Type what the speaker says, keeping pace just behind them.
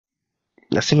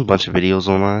I've seen a bunch of videos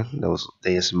online. That was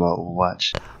ASMR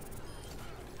Overwatch.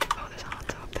 Oh, there's a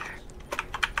Hanzo up there.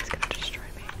 He's gonna destroy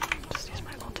me. Just use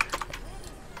my ultimate.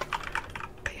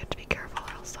 But you have to be careful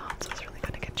or else the Hanzo's really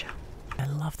gonna get you. I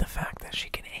love the fact that she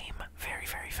can aim very,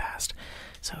 very fast.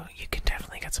 So you can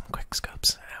definitely get some quick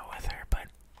scopes out with her, but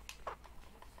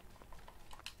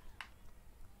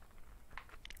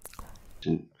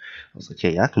I was like,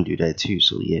 hey, I can do that too,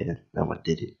 so yeah, now I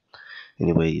did it.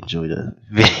 Anyway, enjoy the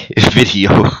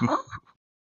video.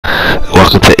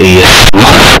 Welcome to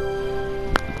ASMR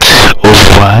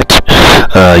Overwatch.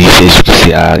 As you can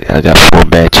see, I got 4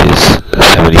 matches,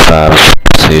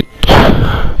 75%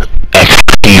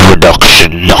 XP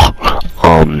reduction.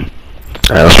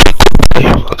 I guess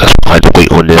I had to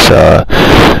wait on this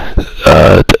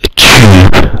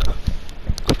cube.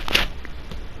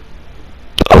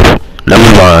 Never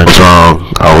mind,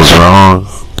 I was wrong.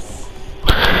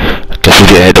 Guess we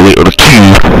just had to wait on the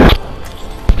cube.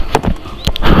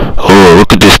 Oh,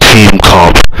 look at this team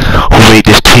comp. Who made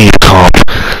this team comp?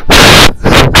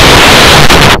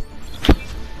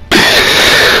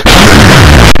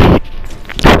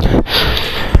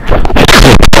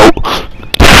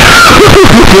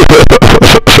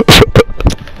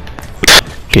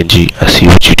 Genji, I see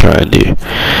what you're trying to do.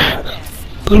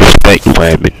 Respect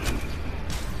women.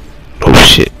 Oh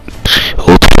shit.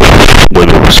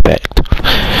 Women respect.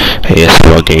 Hey, that's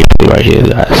our gameplay right here,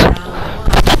 guys.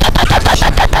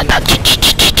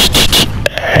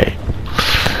 Hey.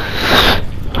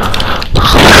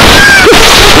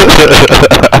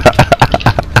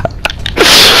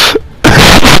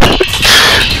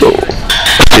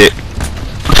 Shit.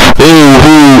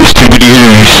 Oh, it's too many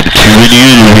enemies. Too many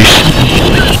enemies.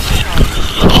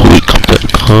 Holy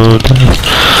contact.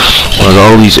 Why are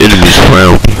all these enemies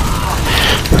around me?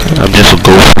 I'm just a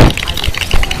gopher.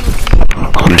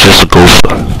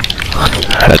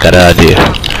 I got an idea.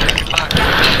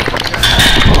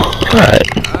 Alright.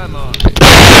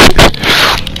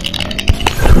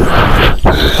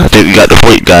 I think we got the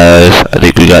point, guys. I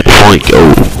think we got the point.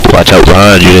 Oh, watch out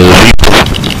behind you, there's people.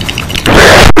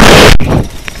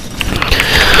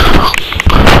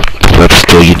 Let's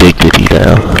steal your dignity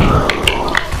now.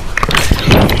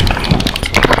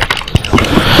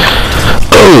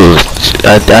 Oh, I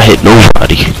hit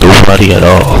nobody at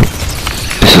all.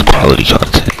 This is quality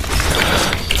content.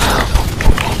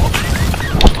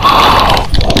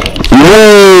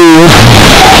 Whoa!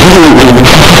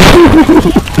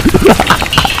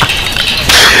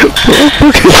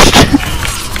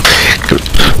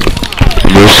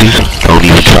 Mercy, don't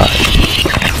even try.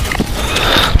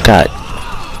 God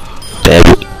damn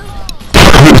it.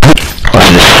 Watch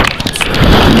this.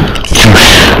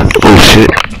 Oh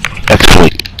shit.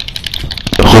 Exploit.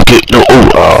 Hook it. No.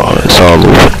 Oh, it's all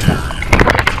over.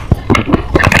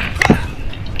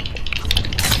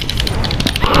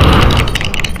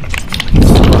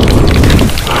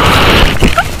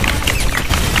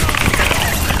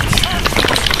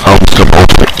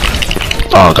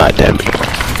 Oh, god damn it.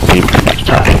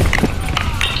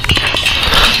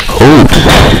 Oh,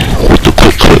 with the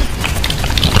quick clip.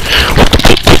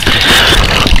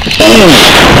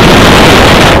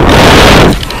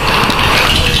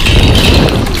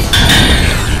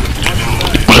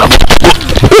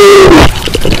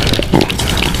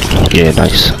 Yeah,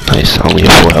 nice. Only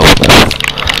have 4 health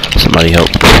left. Somebody help.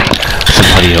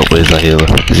 Where's the healer?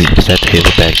 Is that the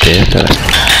healer back there?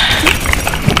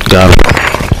 Got him.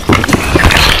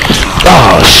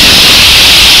 Oh shit!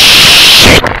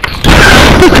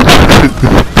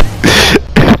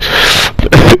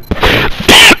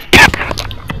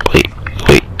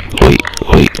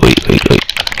 wait.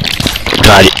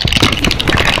 Got it.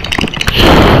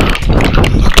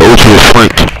 The ultimate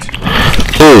flank.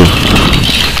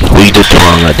 We did the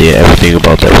wrong idea. Everything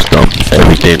about that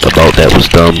was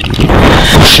dumb.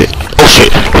 Oh shit.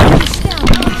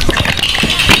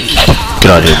 Get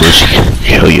out of here, Mercy.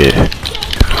 Hell yeah.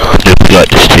 I think we got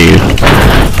this team.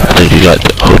 I think we got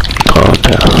the calm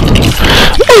down.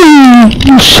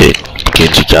 Oh shit.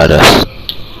 Genji got us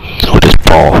with his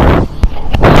ball.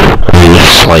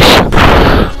 Slice.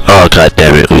 Oh god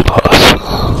damn it, we lost.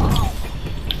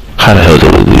 How the hell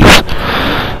did we lose?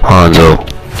 Hanzo.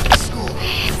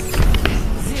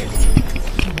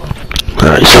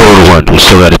 Alright, so we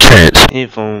still got a chance.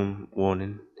 Headphone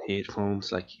warning.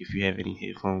 Headphones, like if you have any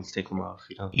headphones, take them off,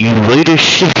 you know. You later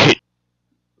shit.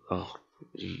 Oh,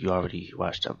 you already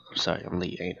watched them. I'm sorry, I'm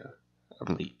late, ain't I?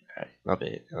 I'm late. Alright, my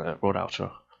bad. Roll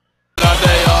outro.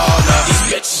 These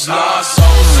bitches not so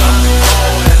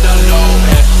and the low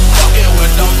end, fucking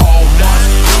with the old ones.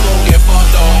 You gon' get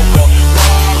fucked over.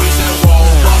 Rari's and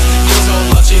robots. He's so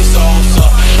much, he's so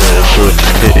tough.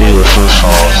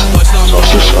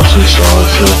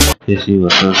 If you a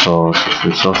first if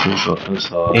you're talking for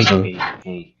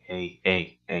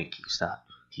hey, can you stop?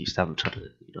 Can you stop? I'm trying to,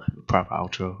 have a proper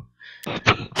outro.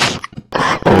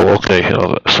 Oh, okay.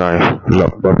 Oh, sorry. No,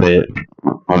 my bad.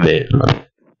 My bad.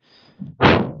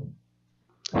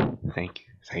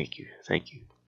 Thank you.